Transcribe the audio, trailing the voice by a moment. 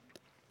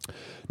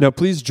Now,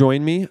 please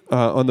join me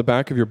on the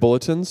back of your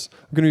bulletins.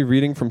 I'm going to be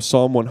reading from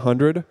Psalm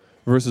 100,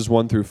 verses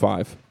 1 through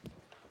 5.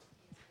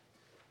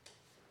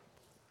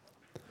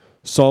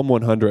 Psalm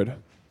 100.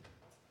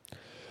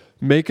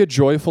 Make a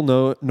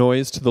joyful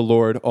noise to the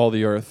Lord, all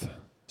the earth.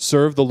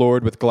 Serve the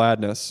Lord with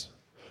gladness.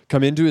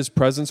 Come into his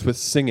presence with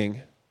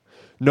singing.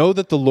 Know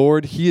that the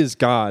Lord, he is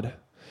God.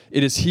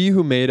 It is he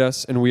who made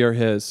us, and we are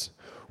his.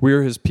 We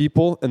are his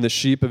people and the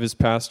sheep of his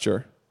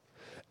pasture.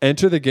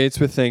 Enter the gates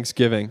with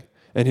thanksgiving,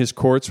 and his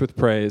courts with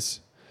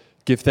praise.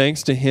 Give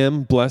thanks to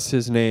him, bless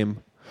his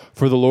name.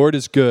 For the Lord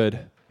is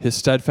good, his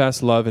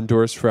steadfast love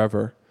endures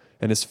forever,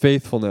 and his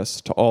faithfulness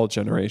to all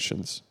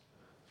generations.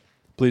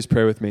 Please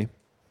pray with me.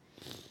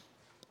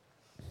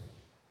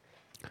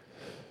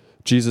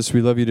 Jesus,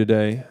 we love you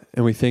today,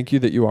 and we thank you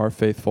that you are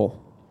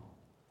faithful.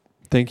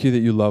 Thank you that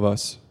you love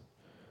us,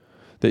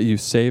 that you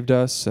saved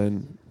us,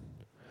 and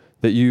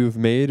that you've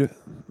made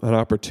an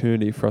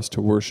opportunity for us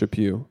to worship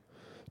you,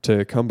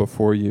 to come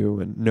before you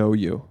and know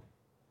you.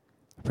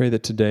 I pray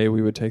that today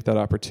we would take that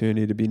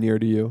opportunity to be near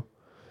to you,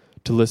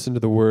 to listen to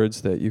the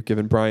words that you've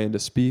given Brian to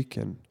speak,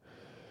 and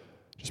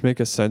just make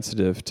us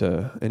sensitive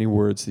to any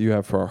words that you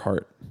have for our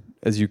heart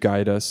as you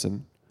guide us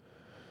and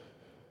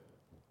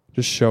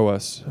just show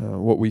us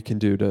what we can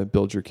do to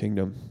build your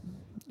kingdom.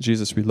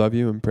 Jesus, we love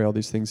you and pray all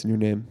these things in your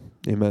name.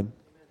 Amen.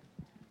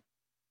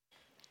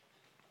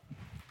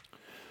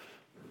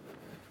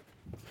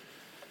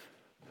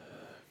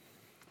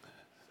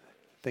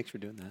 Thanks for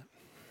doing that.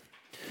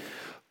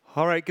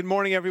 All right, good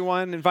morning,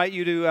 everyone. I invite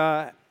you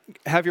to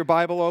have your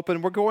Bible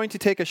open. We're going to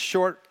take a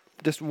short,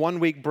 just 1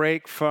 week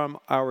break from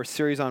our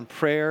series on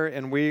prayer,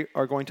 and we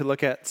are going to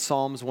look at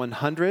Psalms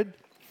 100.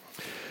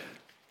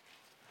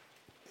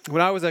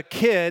 When I was a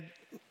kid,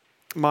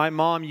 my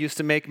mom used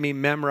to make me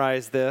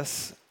memorize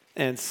this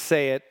and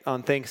say it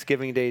on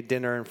Thanksgiving Day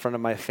dinner in front of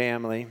my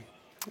family.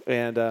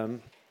 And I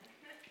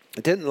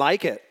didn't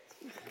like it,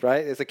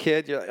 right? As a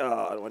kid, you're like,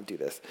 oh, I don't want to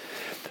do this.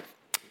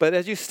 But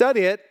as you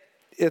study it,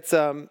 it's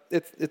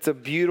a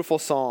beautiful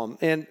psalm.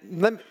 And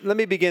let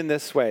me begin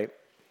this way.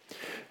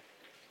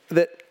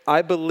 That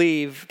I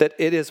believe that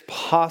it is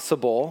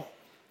possible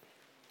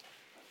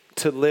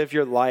to live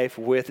your life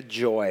with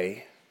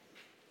joy.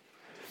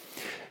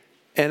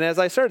 And as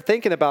I started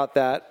thinking about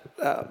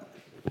that,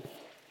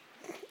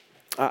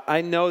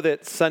 I know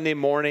that Sunday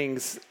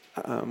mornings,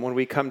 when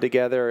we come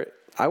together,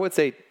 I would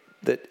say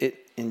that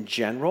in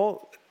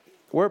general,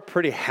 we're a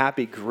pretty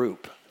happy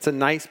group. It's a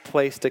nice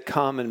place to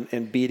come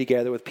and be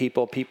together with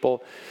people.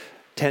 People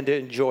tend to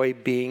enjoy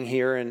being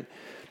here and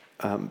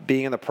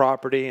being on the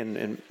property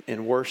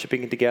and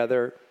worshiping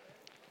together.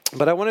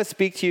 But I want to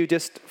speak to you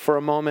just for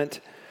a moment,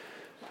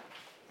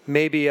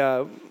 maybe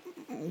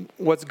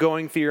what's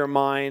going through your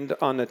mind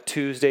on a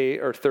Tuesday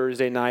or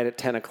Thursday night at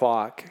 10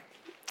 o'clock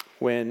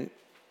when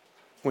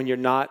you're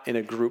not in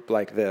a group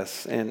like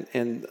this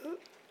and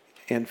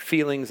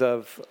feelings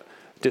of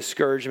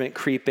discouragement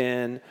creep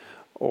in,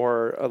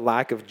 or a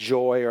lack of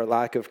joy or a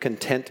lack of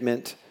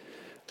contentment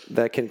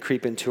that can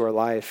creep into our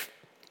life.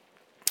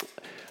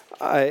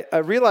 I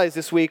realized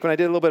this week when I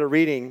did a little bit of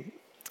reading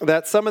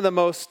that some of the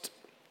most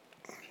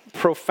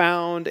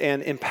profound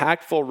and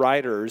impactful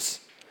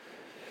writers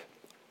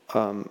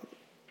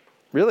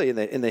really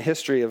in the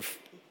history of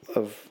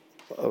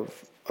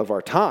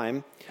our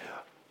time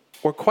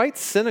were quite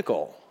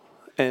cynical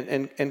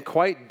and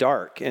quite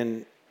dark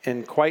and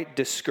quite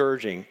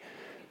discouraging.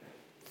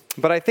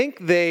 But I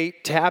think they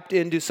tapped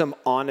into some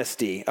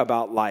honesty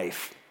about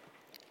life.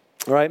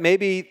 All right,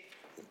 maybe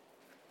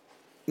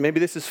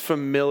this is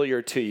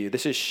familiar to you.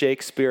 This is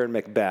Shakespeare and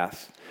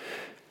Macbeth.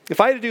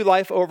 If I had to do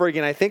life over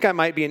again, I think I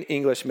might be an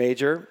English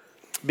major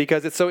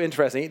because it's so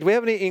interesting. Do we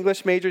have any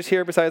English majors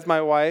here besides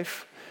my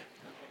wife?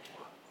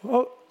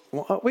 Oh,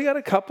 we got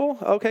a couple?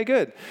 Okay,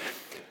 good.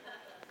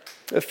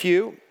 A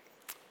few.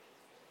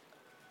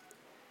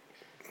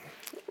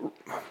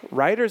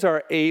 Writers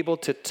are able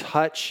to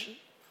touch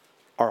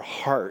our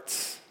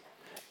hearts.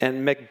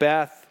 And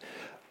Macbeth,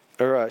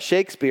 or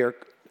Shakespeare,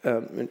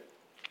 in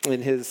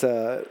his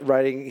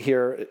writing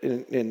here,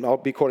 I'll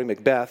be quoting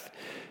Macbeth,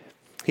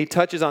 he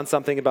touches on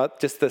something about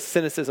just the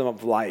cynicism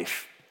of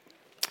life.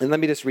 And let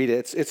me just read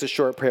it. It's a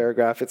short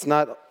paragraph. It's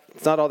not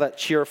all that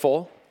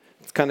cheerful.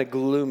 It's kind of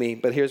gloomy,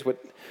 but here's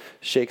what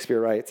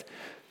Shakespeare writes.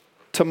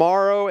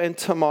 Tomorrow and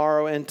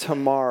tomorrow and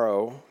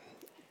tomorrow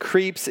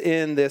creeps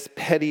in this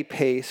petty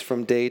pace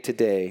from day to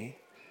day,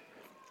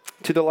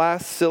 to the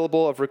last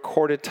syllable of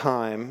recorded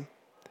time,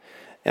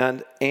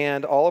 and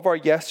all of our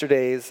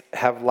yesterdays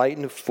have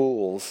lightened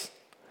fools,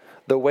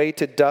 the way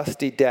to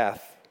dusty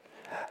death.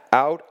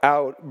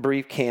 Out,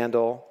 brief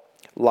candle,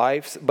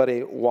 life's but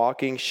a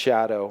walking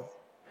shadow,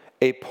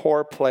 a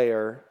poor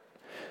player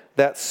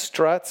that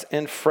struts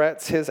and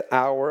frets his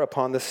hour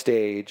upon the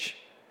stage,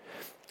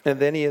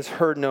 and then he is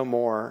heard no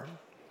more.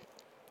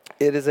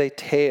 It is a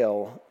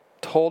tale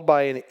told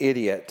by an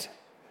idiot,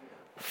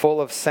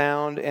 full of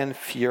sound and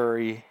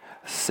fury,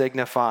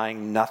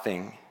 signifying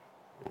nothing.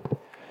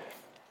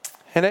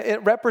 And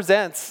it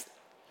represents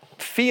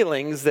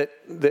feelings that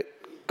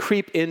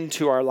creep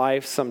into our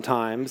life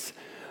sometimes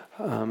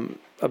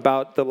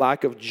about the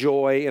lack of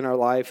joy in our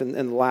life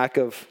and lack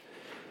of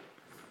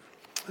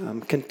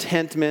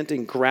contentment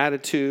and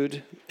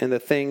gratitude in the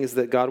things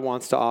that God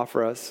wants to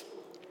offer us.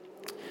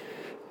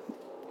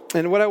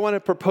 And what I want to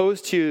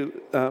propose to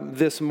you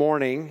this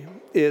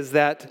morning is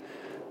that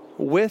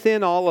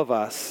within all of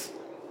us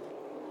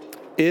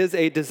is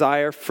a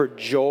desire for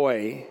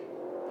joy,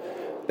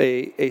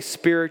 a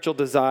spiritual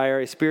desire,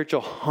 a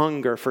spiritual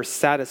hunger for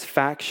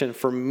satisfaction,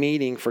 for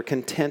meaning, for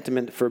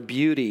contentment, for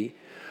beauty,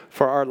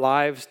 for our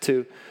lives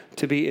to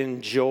be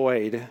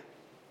enjoyed.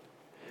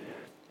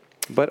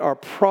 But our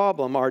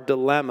problem, our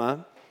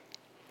dilemma,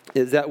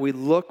 is that we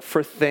look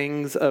for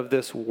things of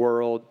this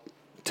world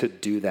to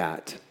do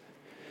that.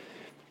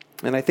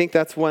 And I think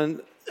that's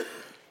one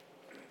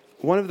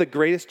of the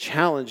greatest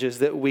challenges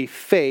that we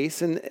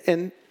face,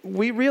 and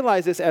we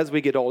realize this as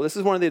we get older. This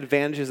is one of the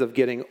advantages of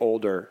getting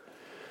older.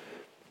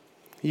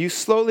 You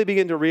slowly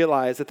begin to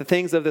realize that the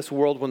things of this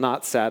world will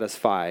not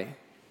satisfy.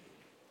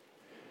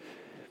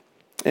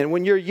 And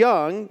when you're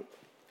young,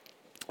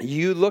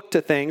 you look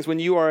to things, when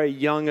you are a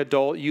young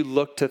adult, you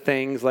look to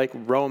things like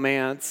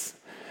romance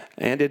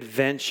and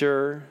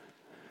adventure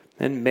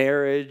and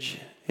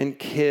marriage and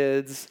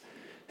kids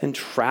and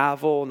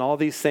travel and all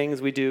these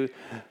things we do.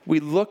 We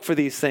look for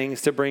these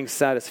things to bring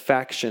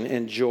satisfaction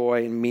and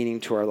joy and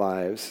meaning to our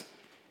lives.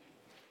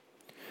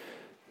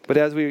 But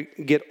as we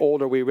get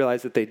older, we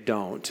realize that they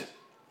don't.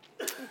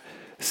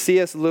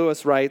 C.S.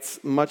 Lewis writes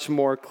much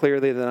more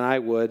clearly than I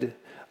would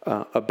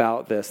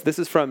about this. This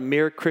is from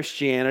Mere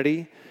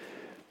Christianity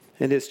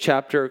in his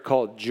chapter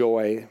called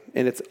Joy,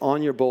 and it's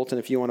on your bulletin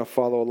if you want to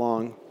follow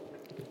along.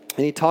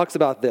 And he talks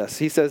about this.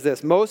 He says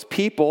this: most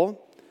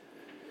people,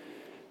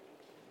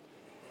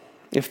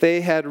 if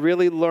they had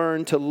really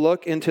learned to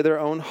look into their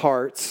own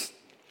hearts,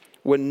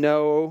 would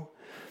know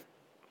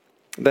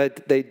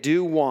that they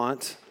do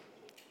want,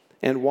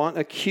 and want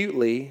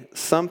acutely,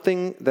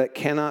 something that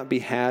cannot be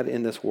had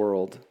in this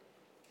world.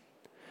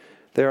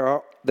 There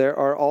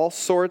are all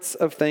sorts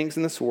of things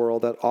in this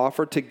world that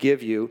offer to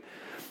give you,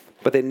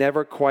 but they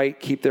never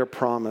quite keep their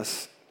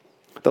promise.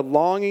 The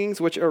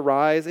longings which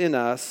arise in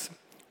us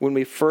when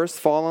we first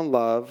fall in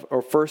love,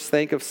 or first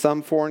think of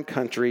some foreign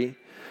country,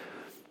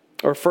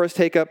 or first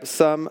take up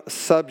some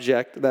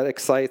subject that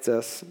excites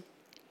us,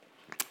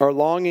 are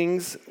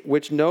longings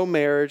which no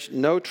marriage,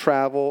 no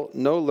travel,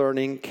 no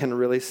learning can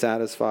really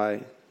satisfy.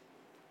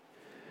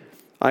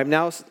 I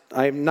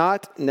am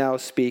not now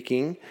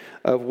speaking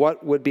of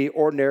what would be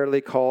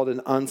ordinarily called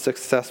an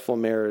unsuccessful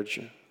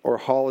marriage, or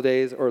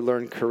holidays, or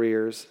learned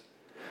careers.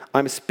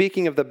 I'm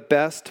speaking of the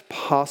best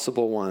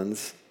possible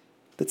ones.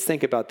 Let's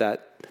think about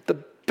that.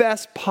 The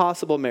best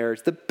possible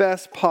marriage, the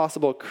best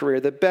possible career,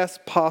 the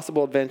best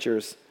possible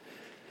adventures.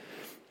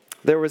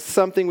 There was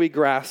something we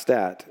grasped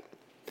at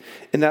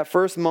in that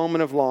first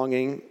moment of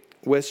longing,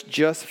 which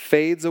just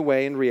fades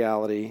away in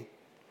reality.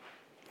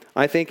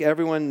 I think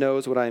everyone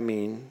knows what I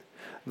mean.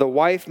 The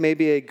wife may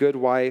be a good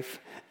wife,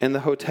 and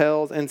the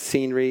hotels and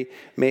scenery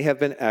may have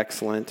been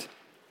excellent,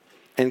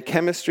 and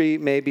chemistry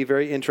may be a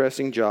very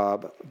interesting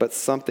job, but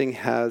something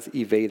has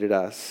evaded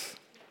us.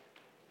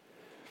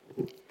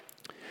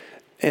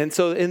 And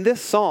so in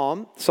this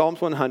psalm, Psalms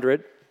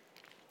 100,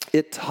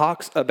 it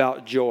talks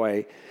about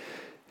joy.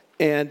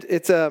 And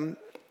it's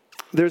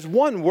there's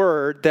one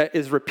word that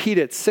is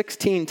repeated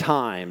 16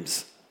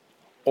 times,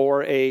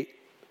 or a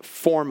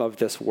form of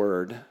this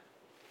word.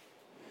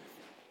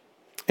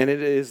 And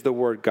it is the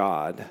word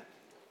God.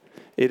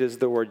 It is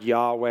the word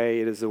Yahweh.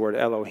 It is the word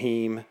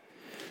Elohim.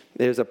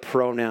 It is a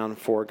pronoun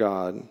for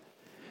God.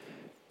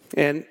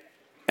 And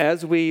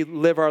as we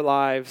live our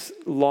lives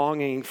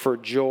longing for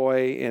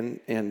joy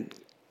and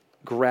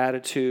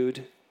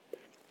gratitude,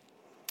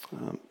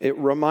 it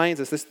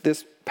reminds us,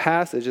 this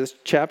passage, this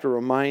chapter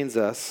reminds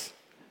us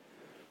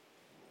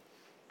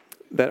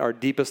that our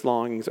deepest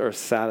longings are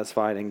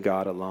satisfied in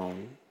God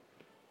alone.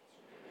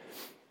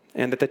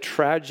 And that the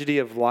tragedy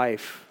of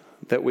life,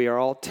 that we are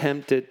all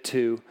tempted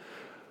to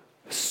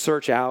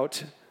search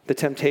out, the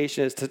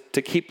temptation is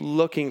to keep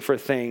looking for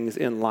things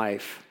in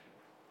life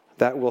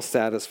that will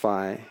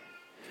satisfy.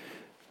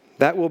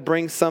 That will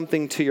bring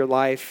something to your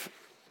life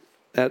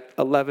at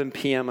 11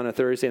 p.m. on a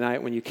Thursday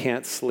night when you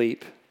can't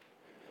sleep.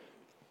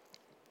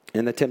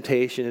 And the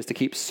temptation is to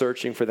keep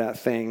searching for that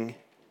thing.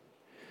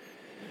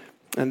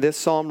 And this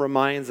psalm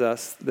reminds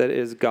us that it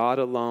is God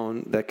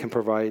alone that can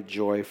provide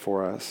joy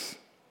for us.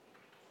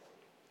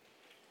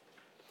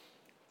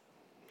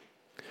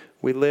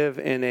 We live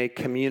in a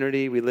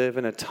community, we live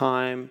in a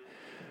time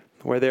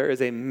where there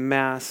is a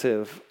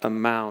massive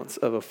amount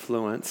of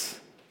affluence.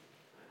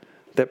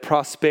 That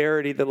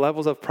prosperity, the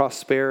levels of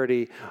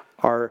prosperity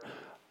are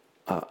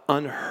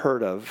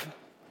unheard of.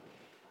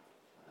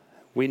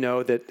 We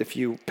know that if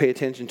you pay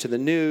attention to the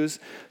news,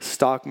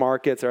 stock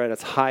markets are at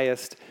its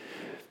highest.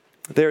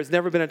 There's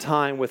never been a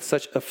time with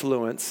such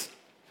affluence,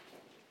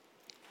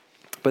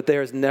 but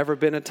there has never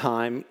been a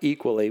time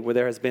equally where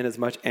there has been as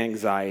much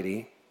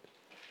anxiety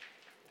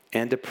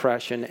and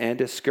depression and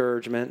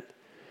discouragement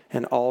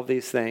and all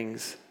these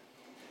things.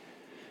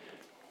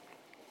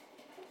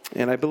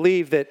 And I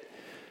believe that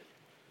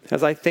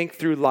as I think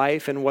through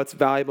life and what's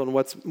valuable and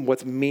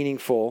what's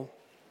meaningful,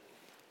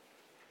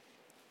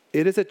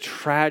 it is a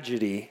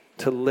tragedy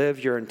to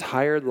live your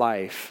entire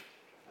life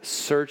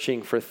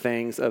searching for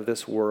things of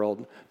this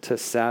world to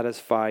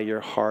satisfy your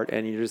heart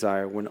and your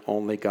desire when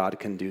only God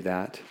can do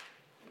that.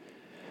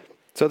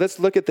 So let's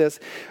look at this.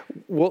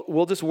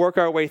 We'll just work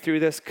our way through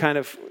this kind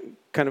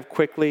of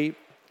quickly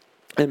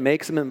and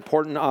make some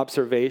important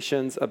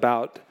observations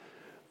about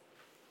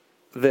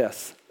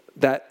this,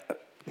 that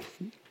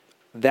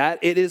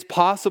it is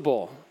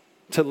possible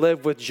to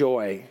live with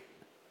joy.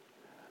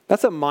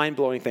 That's a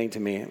mind-blowing thing to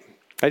me.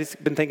 I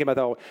just been thinking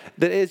about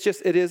that.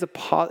 It is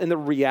in the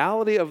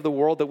reality of the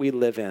world that we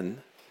live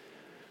in,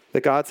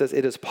 that God says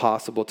it is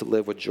possible to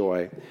live with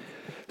joy.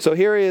 So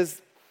here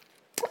is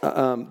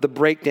the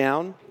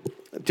breakdown.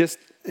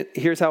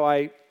 Here's how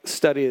I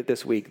studied it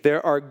this week.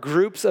 There are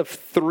groups of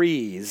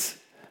threes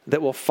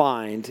that we'll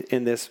find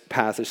in this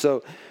passage.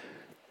 So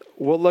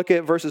we'll look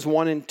at verses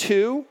 1 and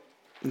 2,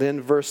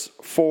 then verse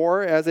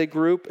 4 as a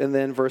group, and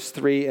then verse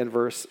 3 and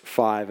verse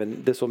 5.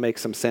 And this will make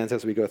some sense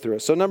as we go through it.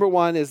 So number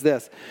 1 is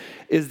this,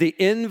 is the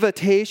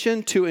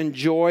invitation to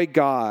enjoy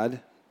God.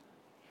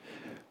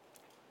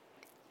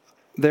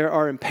 There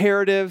are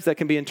imperatives that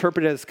can be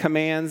interpreted as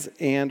commands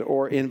and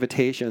or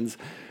invitations.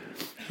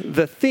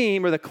 The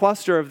theme or the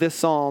cluster of this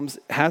Psalms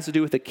has to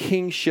do with the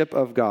kingship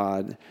of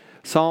God.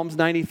 Psalms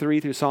 93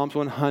 through Psalms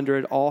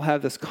 100 all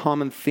have this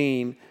common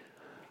theme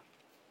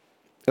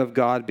of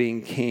God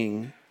being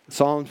king.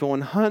 Psalms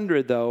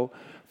 100, though,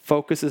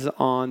 focuses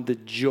on the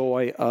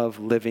joy of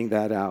living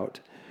that out.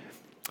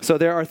 So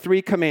there are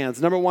 3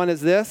 commands. Number 1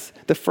 is this.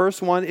 The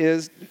first one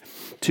is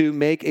to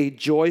make a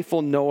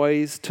joyful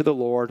noise to the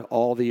Lord,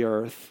 all the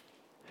earth.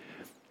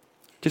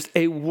 Just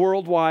a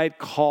worldwide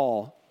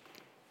call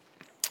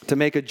to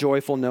make a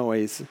joyful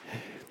noise.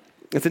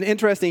 It's an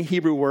interesting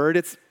Hebrew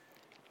word.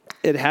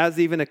 It has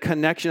even a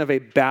connection of a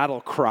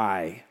battle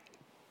cry,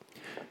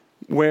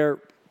 where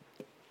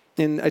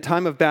in a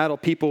time of battle,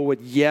 people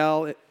would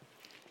yell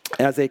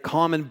as a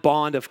common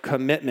bond of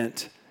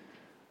commitment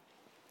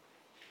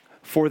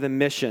for the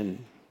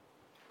mission.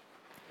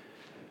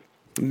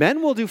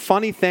 Men will do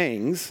funny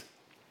things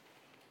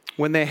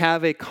when they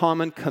have a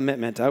common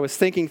commitment. I was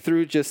thinking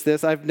through just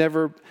this. I've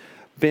never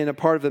been a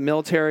part of the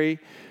military,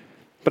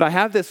 but I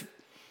have this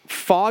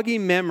foggy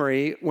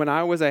memory when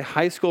I was a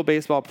high school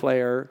baseball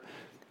player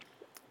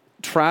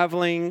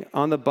traveling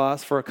on the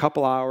bus for a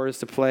couple hours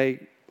to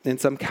play in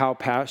some cow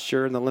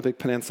pasture in the Olympic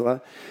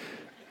Peninsula.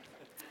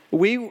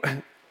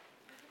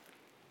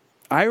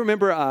 I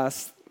remember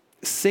us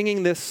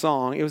singing this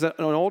song. It was an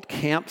old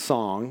camp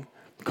song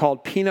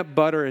called Peanut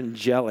Butter and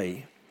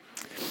Jelly.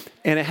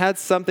 And it had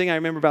something I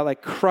remember about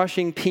like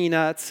crushing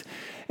peanuts.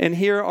 And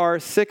here are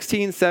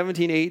 16,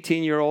 17,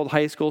 18-year-old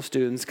high school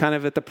students, kind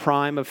of at the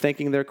prime of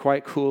thinking they're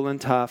quite cool and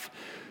tough,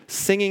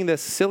 singing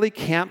this silly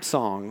camp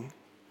song.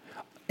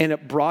 And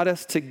it brought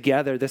us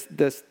together,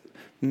 this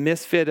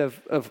misfit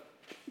of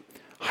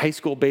high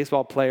school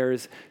baseball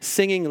players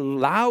singing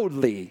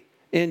loudly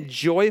and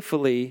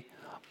joyfully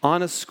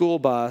on a school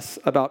bus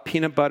about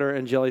peanut butter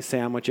and jelly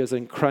sandwiches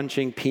and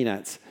crunching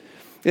peanuts.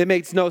 It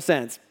makes no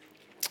sense.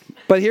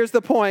 But here's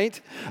the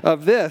point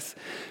of this.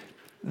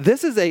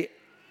 This is a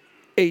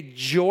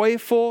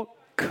joyful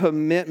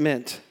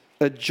commitment,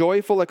 a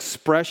joyful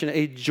expression,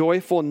 a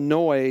joyful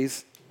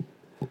noise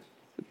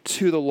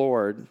to the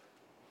Lord.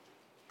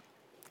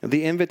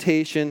 The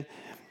invitation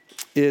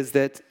is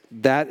that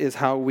is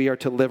how we are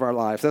to live our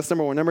lives. That's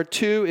number 1. Number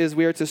 2 is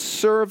we are to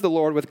serve the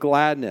Lord with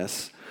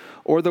gladness.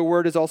 Or the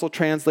word is also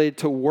translated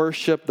to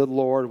worship the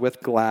Lord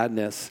with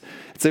gladness.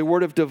 It's a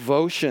word of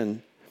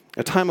devotion,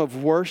 a time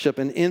of worship,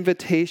 an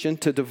invitation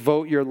to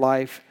devote your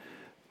life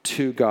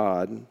to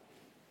God.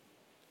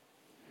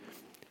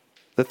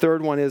 The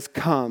third one is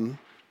come.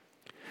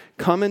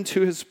 Come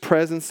into his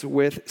presence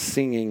with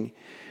singing.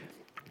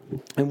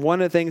 And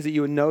one of the things that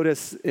you would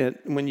notice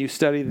when you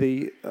study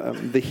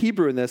the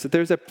Hebrew in this, that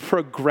there's a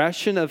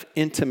progression of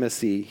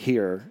intimacy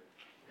here.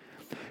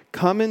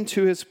 Come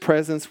into his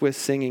presence with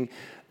singing.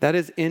 That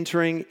is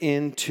entering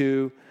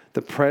into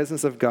the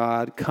presence of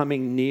God,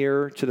 coming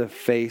near to the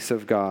face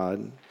of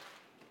God.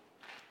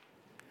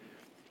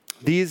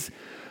 These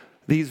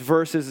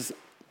verses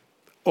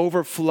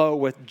overflow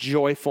with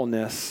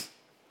joyfulness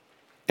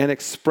and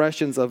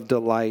expressions of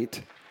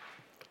delight.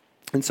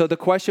 And so the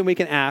question we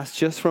can ask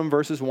just from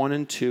verses 1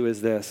 and 2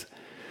 is this: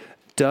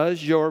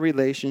 does your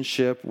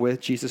relationship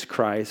with Jesus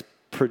Christ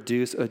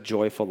produce a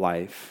joyful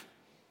life?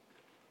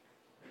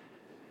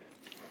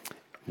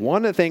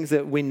 One of the things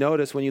that we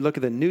notice when you look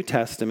at the New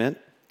Testament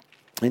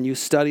and you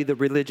study the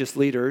religious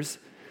leaders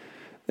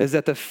is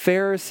that the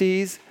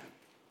Pharisees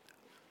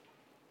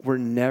were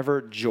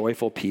never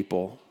joyful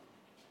people.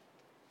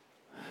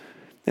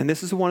 And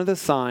this is one of the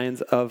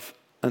signs of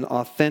an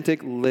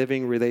authentic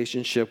living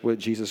relationship with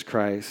Jesus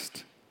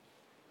Christ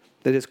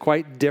that is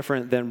quite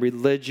different than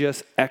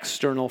religious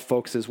external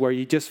focuses, where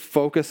you just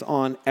focus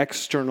on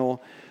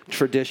external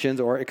traditions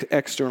or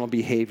external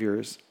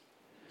behaviors.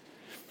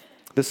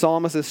 The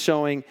psalmist is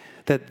showing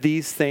that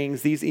these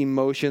things, these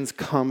emotions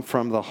come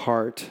from the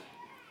heart.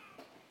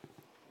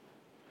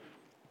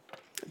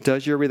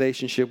 Does your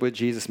relationship with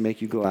Jesus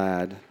make you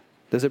glad?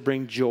 Does it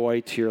bring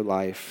joy to your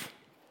life?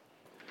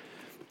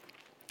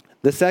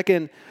 The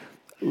second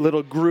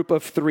little group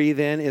of three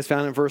then is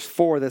found in verse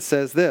 4 that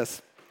says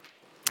this,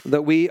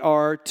 that we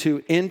are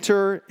to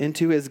enter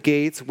into his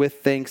gates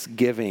with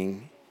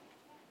thanksgiving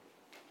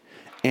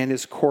and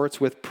his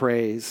courts with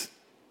praise.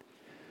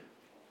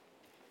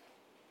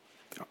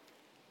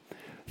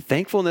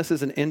 Thankfulness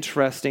is an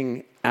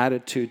interesting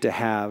attitude to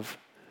have.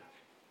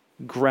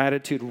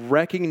 Gratitude,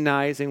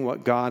 recognizing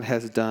what God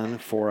has done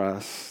for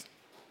us,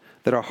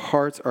 that our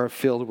hearts are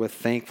filled with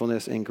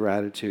thankfulness and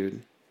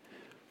gratitude,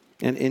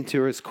 and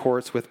into his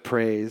courts with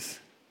praise.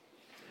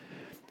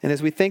 And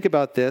as we think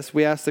about this,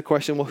 we ask the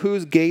question, well,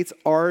 whose gates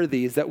are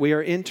these that we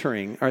are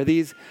entering? Are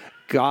these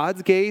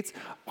God's gates?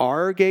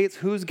 Our gates?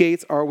 Whose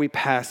gates are we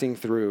passing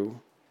through?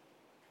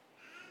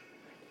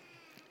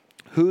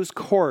 Whose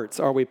courts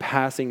are we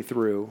passing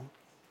through?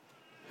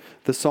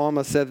 The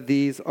psalmist said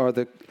these are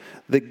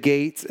the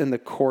gates and the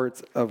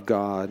courts of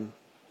God.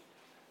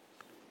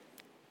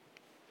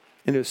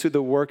 And it was through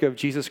the work of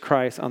Jesus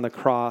Christ on the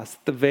cross,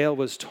 the veil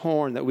was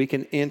torn that we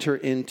can enter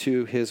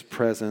into his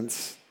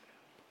presence.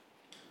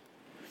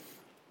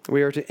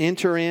 We are to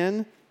enter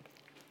in,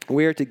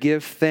 we are to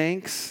give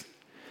thanks,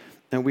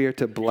 and we are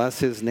to bless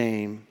his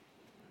name.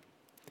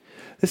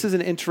 This is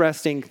an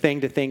interesting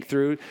thing to think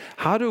through.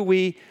 How do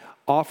we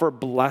offer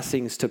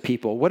blessings to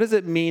people? What does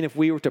it mean if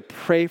we were to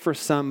pray for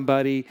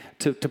somebody,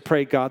 to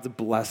pray God's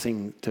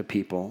blessing to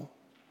people?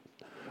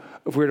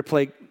 If we were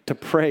to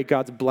pray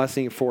God's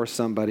blessing for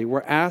somebody,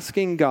 we're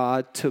asking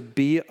God to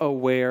be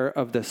aware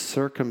of the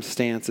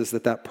circumstances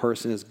that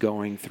person is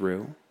going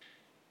through.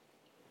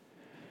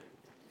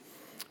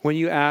 When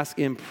you ask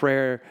in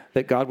prayer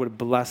that God would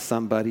bless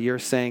somebody, you're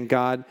saying,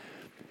 God,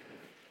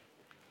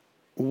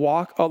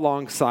 walk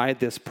alongside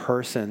this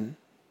person.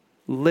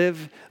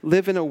 Live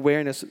in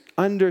awareness.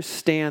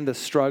 Understand the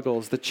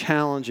struggles, the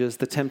challenges,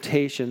 the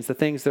temptations, the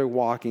things they're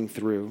walking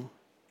through.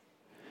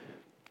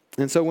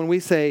 And so when we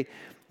say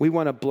we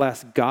want to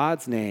bless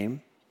God's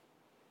name,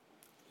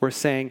 we're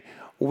saying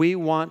we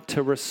want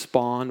to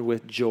respond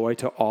with joy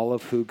to all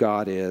of who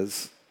God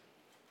is.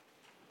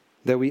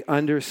 That we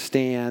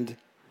understand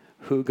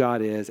who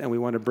God is, and we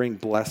want to bring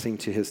blessing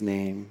to his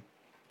name.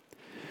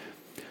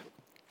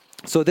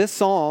 So this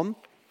psalm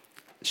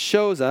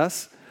shows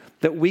us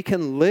that we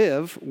can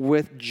live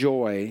with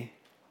joy,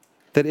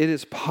 that it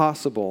is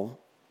possible.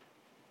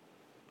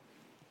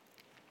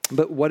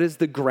 But what is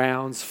the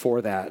grounds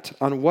for that?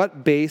 On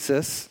what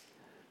basis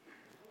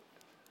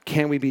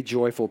can we be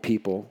joyful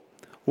people?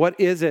 What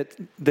is it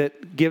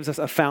that gives us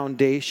a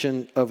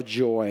foundation of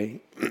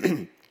joy?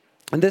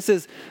 And this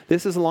is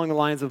along the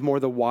lines of more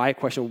the why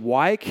question.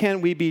 Why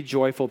can we be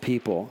joyful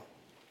people?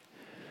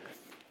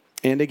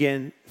 And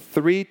again,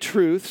 3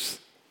 truths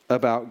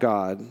about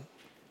God.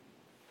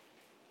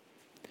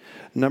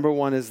 Number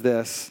 1 is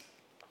this.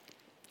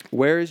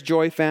 Where is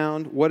joy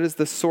found? What is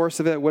the source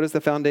of it? What is the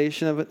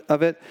foundation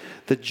of it?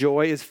 The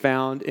joy is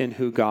found in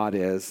who God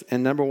is.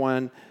 And number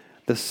 1,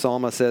 the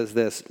psalmist says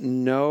this,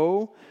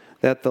 know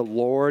that the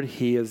Lord,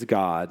 he is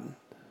God.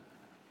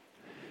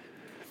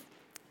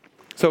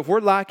 So if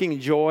we're lacking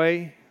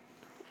joy,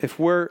 if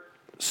we're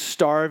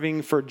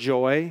starving for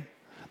joy,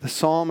 the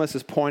psalmist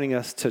is pointing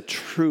us to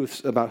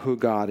truths about who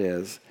God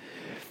is.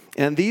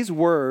 And these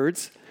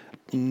words,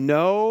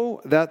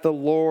 know that the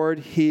Lord,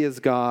 he is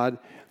God,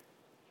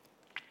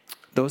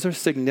 those are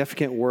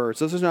significant words.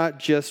 Those are not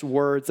just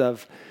words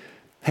of,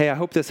 hey, I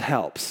hope this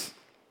helps.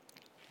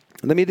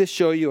 Let me just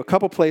show you a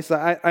couple places.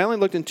 I only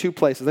looked in 2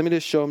 places. Let me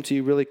just show them to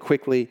you really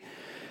quickly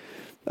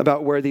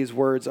about where these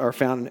words are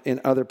found in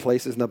other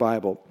places in the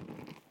Bible.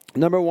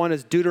 Number 1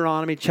 is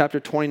Deuteronomy chapter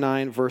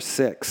 29, verse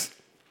 6.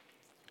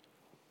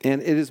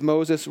 And it is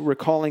Moses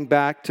recalling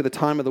back to the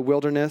time of the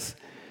wilderness.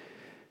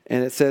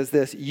 And it says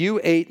this, you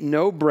ate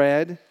no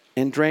bread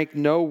and drank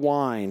no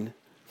wine,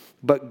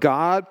 but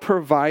God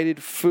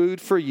provided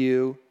food for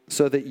you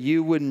so that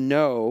you would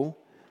know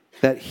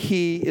that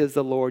he is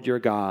the Lord your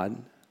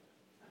God.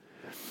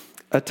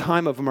 A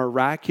time of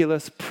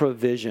miraculous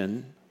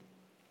provision.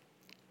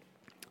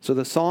 So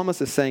the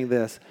psalmist is saying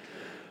this,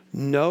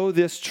 know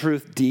this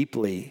truth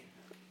deeply,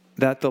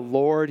 that the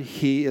Lord,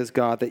 he is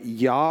God, that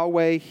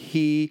Yahweh,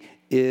 he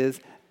is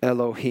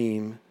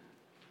Elohim.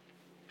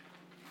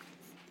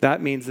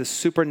 That means the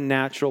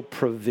supernatural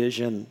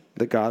provision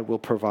that God will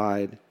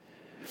provide.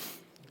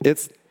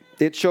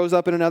 It shows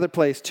up in another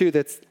place too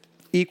that's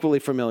equally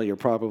familiar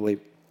probably.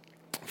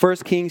 1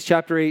 Kings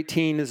chapter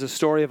 18 is a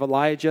story of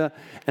Elijah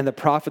and the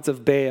prophets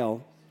of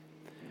Baal.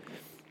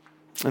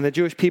 And the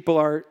Jewish people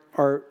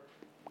are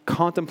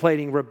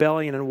contemplating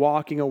rebellion and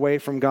walking away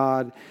from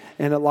God.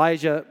 And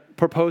Elijah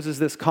proposes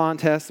this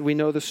contest. We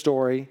know the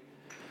story.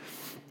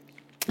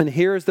 And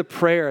here's the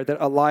prayer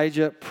that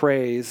Elijah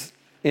prays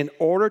in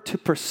order to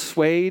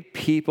persuade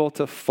people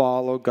to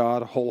follow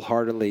God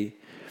wholeheartedly.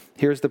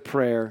 Here's the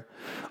prayer.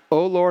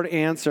 O Lord,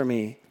 answer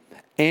me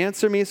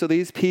Answer me so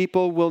these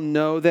people will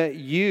know that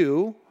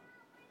you,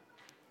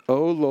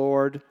 O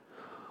Lord,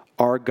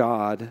 are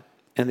God,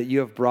 and that you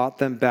have brought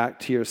them back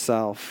to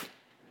yourself.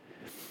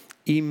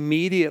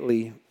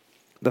 Immediately,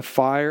 the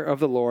fire of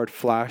the Lord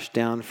flashed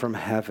down from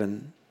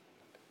heaven.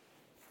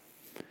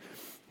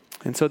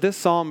 And so this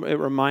psalm, it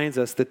reminds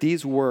us that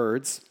these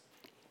words,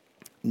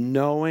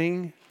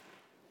 knowing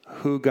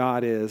who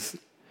God is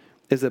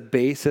a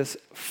basis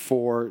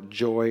for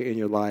joy in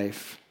your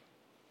life.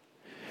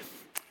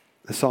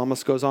 The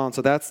psalmist goes on.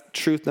 So that's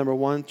truth number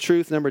one.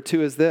 Truth number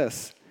two is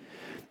this.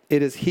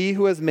 It is he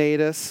who has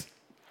made us,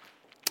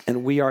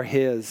 and we are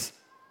his.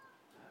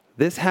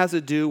 This has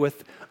to do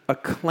with a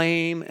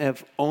claim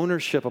of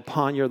ownership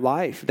upon your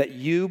life, that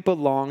you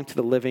belong to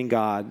the living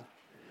God.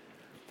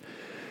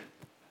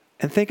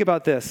 And think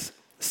about this.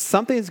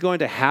 Something's going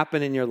to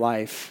happen in your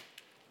life.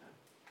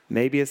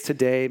 Maybe it's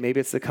today, maybe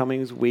it's the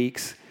coming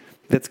weeks,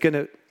 that's going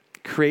to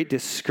create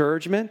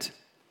discouragement.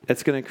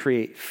 It's going to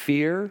create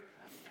fear.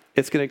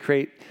 It's going to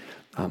create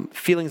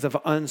feelings of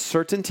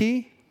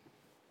uncertainty.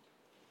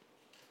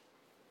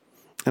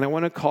 And I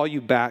want to call you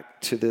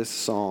back to this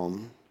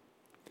psalm.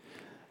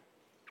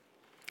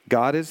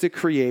 God is the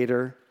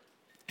creator,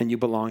 and you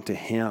belong to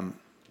him.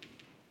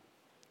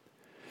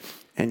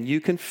 And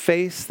you can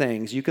face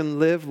things. You can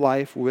live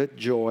life with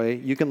joy.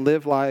 You can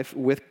live life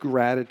with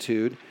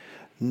gratitude,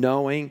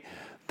 knowing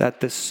that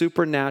the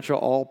supernatural,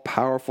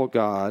 all-powerful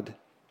God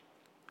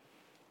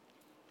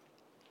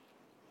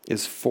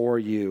is for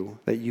you,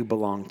 that you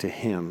belong to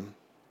him.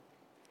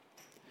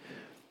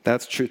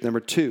 That's truth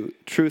number two.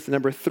 Truth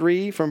number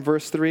three from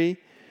verse 3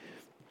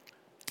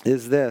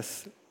 is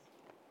this,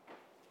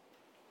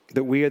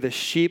 that we are the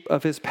sheep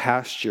of his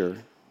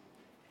pasture.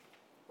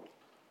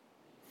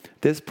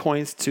 This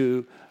points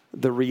to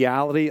the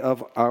reality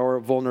of our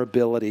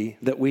vulnerability,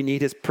 that we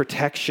need his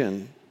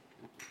protection.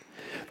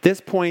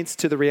 This points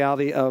to the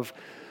reality of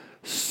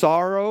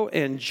sorrow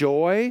and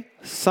joy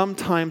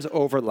sometimes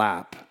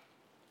overlap.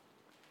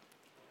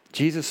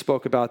 Jesus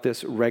spoke about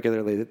this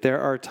regularly, that there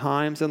are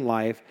times in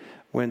life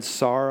when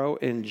sorrow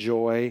and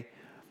joy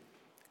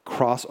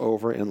cross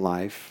over in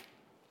life.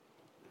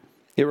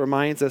 It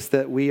reminds us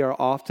that we are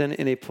often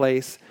in a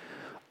place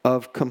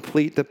of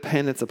complete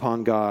dependence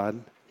upon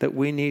God, that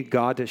we need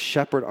God to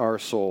shepherd our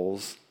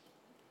souls,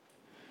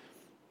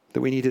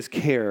 that we need his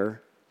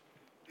care,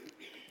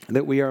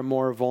 that we are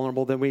more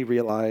vulnerable than we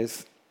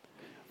realize,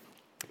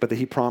 but that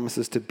he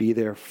promises to be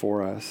there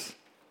for us.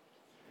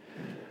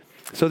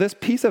 So this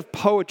piece of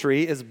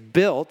poetry is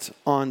built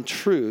on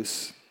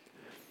truths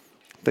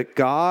that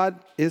God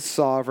is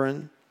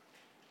sovereign,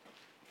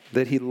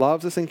 that he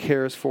loves us and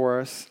cares for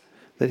us,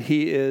 that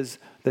he is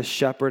the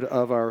shepherd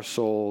of our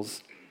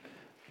souls.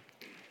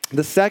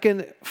 The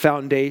second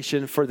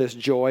foundation for this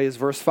joy is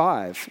verse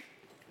 5,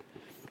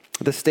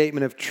 the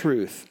statement of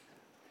truth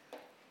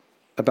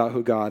about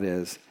who God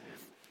is.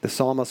 The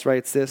psalmist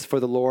writes this, "For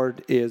the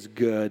Lord is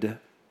good."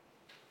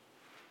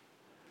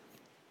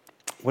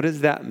 What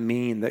does that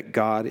mean, that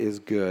God is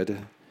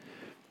good?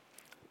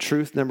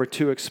 Truth number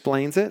 2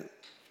 explains it,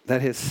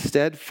 that his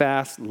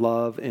steadfast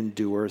love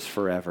endures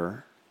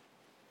forever.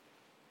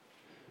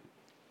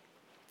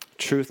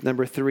 Truth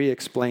number 3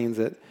 explains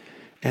it,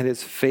 and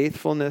his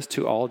faithfulness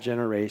to all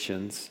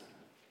generations.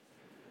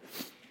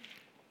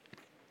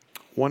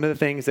 One of the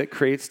things that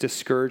creates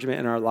discouragement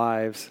in our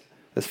lives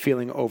is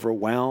feeling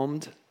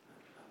overwhelmed,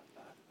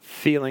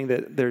 feeling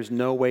that there's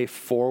no way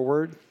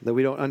forward, that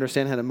we don't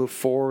understand how to move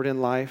forward in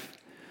life,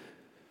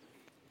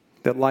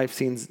 that life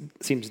seems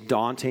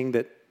daunting,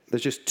 that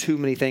there's just too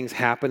many things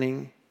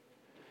happening.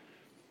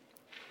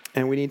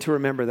 And we need to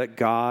remember that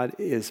God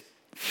is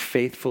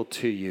faithful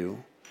to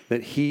you,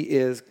 that he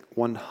is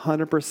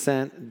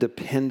 100%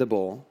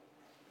 dependable,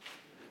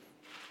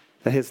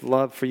 that his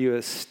love for you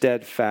is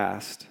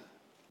steadfast.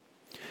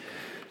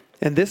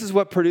 And this is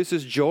what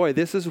produces joy.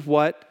 This is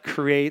what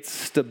creates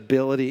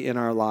stability in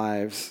our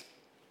lives.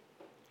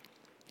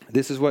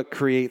 This is what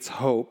creates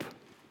hope.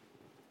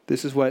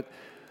 This is what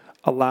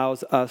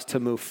allows us to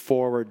move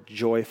forward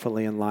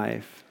joyfully in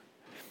life.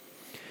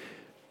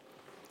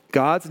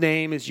 God's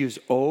name is used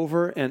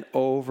over and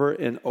over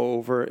and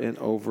over and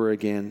over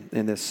again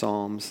in this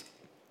Psalms.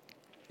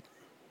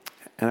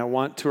 And I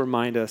want to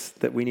remind us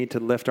that we need to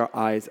lift our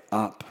eyes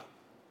up,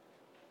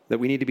 that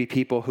we need to be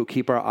people who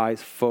keep our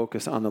eyes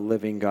focused on the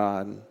living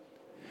God.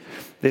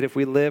 That if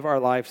we live our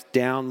lives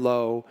down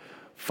low,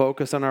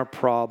 focused on our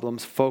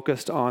problems,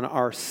 focused on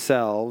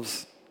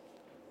ourselves,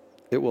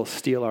 it will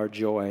steal our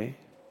joy.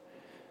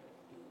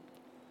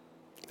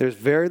 There's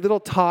very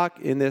little talk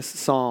in this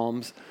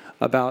Psalms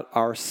about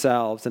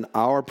ourselves and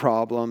our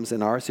problems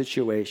and our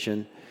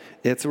situation.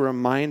 It's a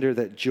reminder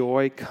that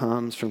joy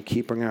comes from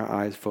keeping our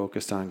eyes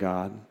focused on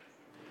God.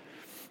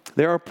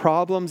 There are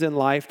problems in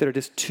life that are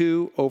just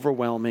too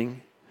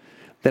overwhelming,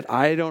 that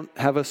I don't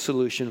have a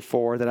solution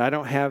for, that I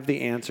don't have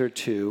the answer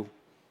to,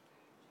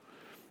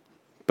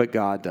 but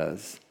God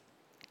does.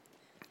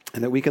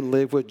 And that we can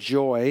live with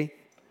joy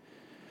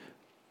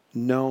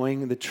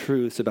knowing the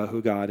truths about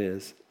who God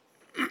is.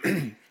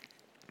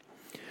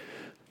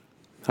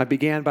 I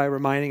began by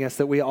reminding us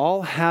that we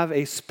all have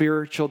a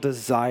spiritual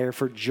desire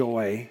for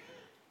joy,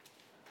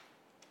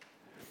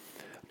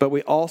 but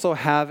we also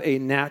have a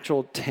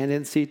natural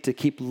tendency to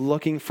keep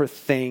looking for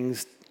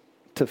things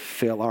to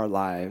fill our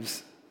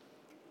lives.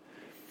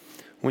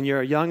 When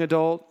you're a young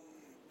adult,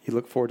 you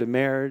look forward to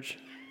marriage,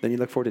 then you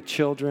look forward to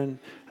children,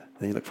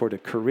 then you look forward to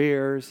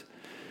careers,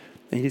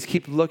 and you just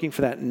keep looking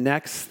for that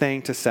next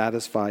thing to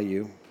satisfy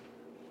you.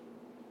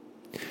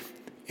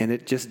 And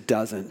it just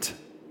doesn't.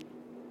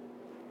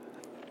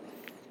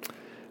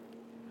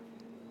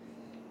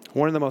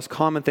 One of the most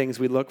common things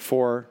we look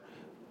for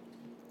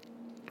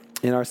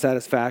in our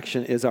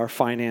satisfaction is our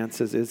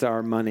finances, is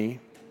our money.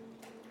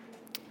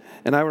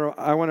 And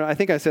I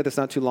think I said this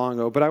not too long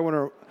ago, but I want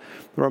to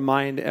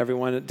remind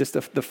everyone just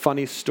the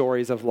funny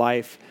stories of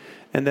life.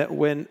 And that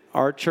when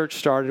our church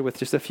started with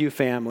just a few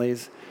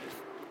families,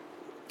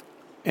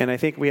 and I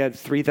think we had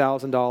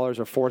 $3,000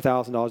 or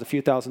 $4,000, a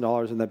few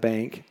 $1,000s in the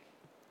bank.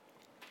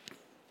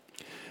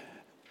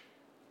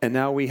 And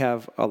now we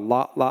have a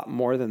lot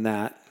more than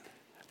that.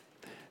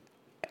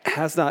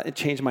 Has not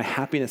changed my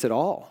happiness at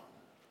all.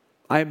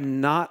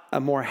 I'm not a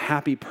more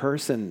happy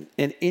person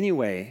in any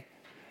way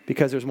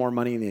because there's more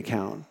money in the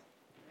account.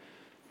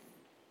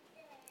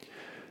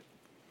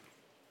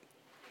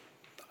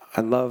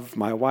 I love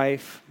my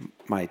wife,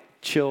 my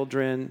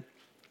children,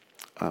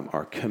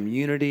 our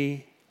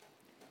community.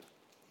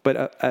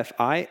 But if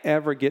I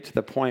ever get to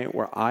the point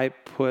where I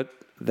put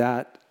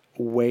that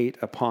weight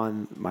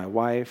upon my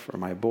wife or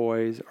my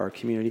boys, our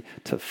community,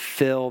 to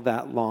fill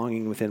that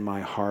longing within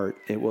my heart,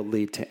 it will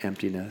lead to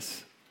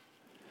emptiness.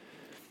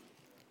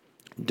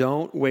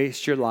 Don't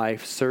waste your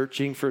life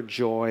searching for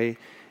joy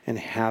and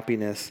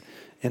happiness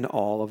in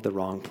all of the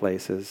wrong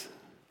places.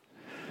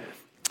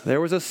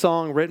 There was a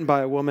song written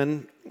by a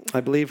woman,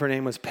 I believe her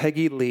name was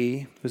Peggy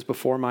Lee, it was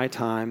before my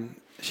time.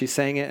 She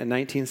sang it in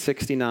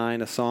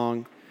 1969, a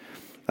song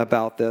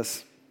about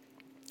this.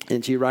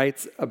 And she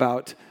writes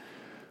about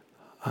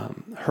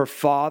her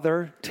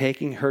father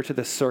taking her to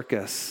the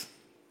circus.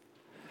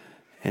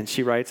 And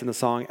she writes in the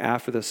song,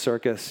 after the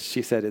circus,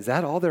 she said, "Is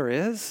that all there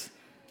is?"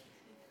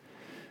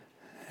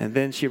 And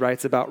then she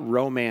writes about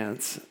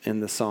romance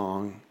in the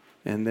song.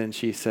 And then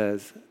she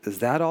says, "Is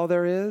that all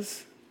there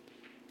is?"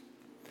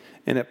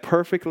 And it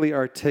perfectly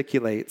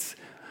articulates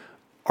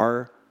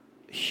our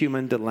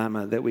human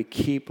dilemma that we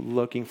keep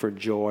looking for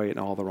joy in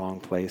all the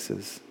wrong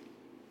places.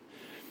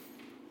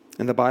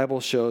 And the Bible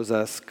shows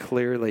us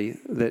clearly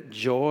that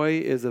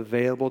joy is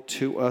available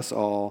to us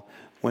all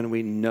when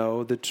we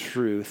know the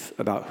truth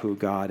about who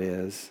God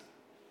is.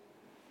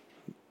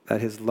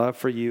 That his love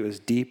for you is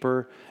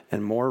deeper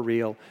and more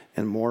real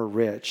and more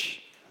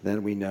rich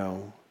than we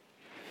know.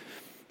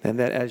 And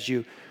that as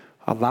you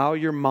allow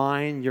your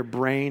mind, your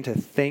brain to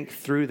think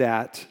through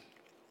that,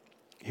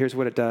 here's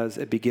what it does.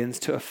 It begins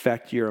to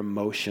affect your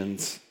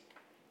emotions.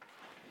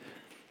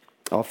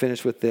 I'll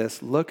finish with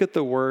this. Look at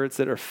the words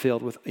that are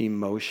filled with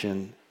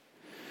emotion.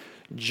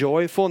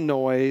 Joyful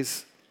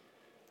noise,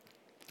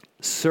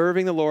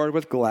 serving the Lord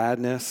with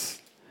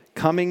gladness,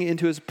 coming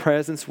into his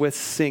presence with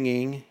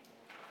singing,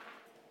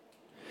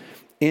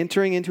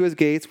 entering into his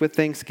gates with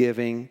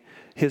thanksgiving,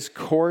 his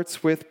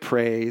courts with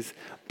praise,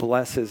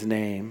 bless his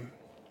name.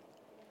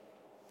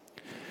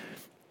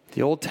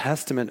 The Old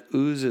Testament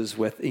oozes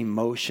with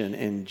emotion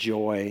and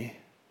joy.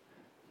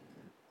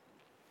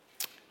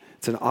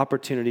 It's an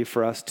opportunity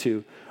for us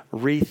to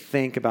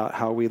rethink about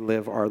how we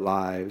live our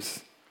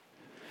lives,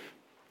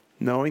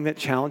 knowing that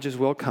challenges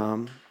will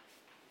come,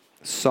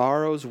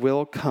 sorrows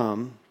will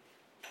come,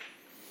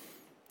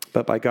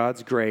 but by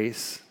God's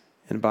grace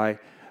and by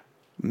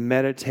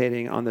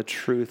meditating on the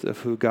truth of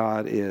who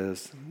God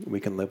is, we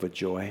can live with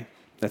joy.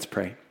 Let's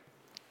pray.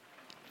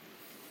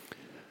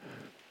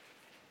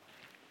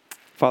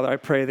 Father, I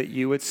pray that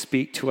you would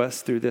speak to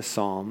us through this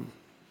psalm.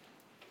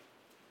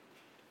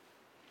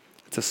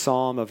 It's a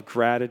psalm of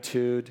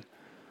gratitude,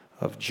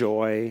 of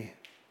joy,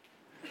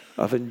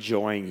 of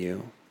enjoying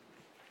you.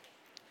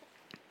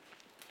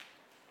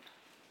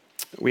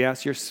 We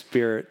ask your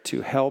Spirit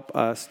to help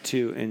us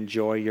to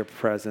enjoy your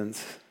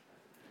presence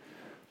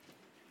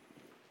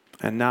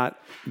and not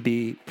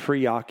be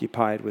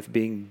preoccupied with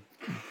being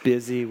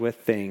busy with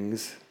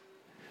things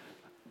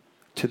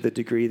to the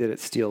degree that it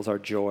steals our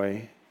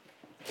joy.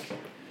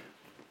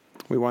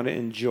 We want to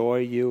enjoy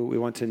you. We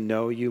want to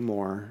know you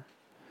more.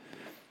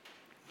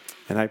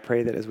 And I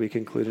pray that as we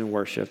conclude in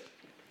worship,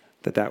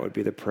 that would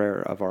be the prayer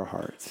of our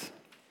hearts.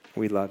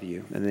 We love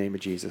you. In the name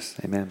of Jesus,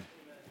 amen.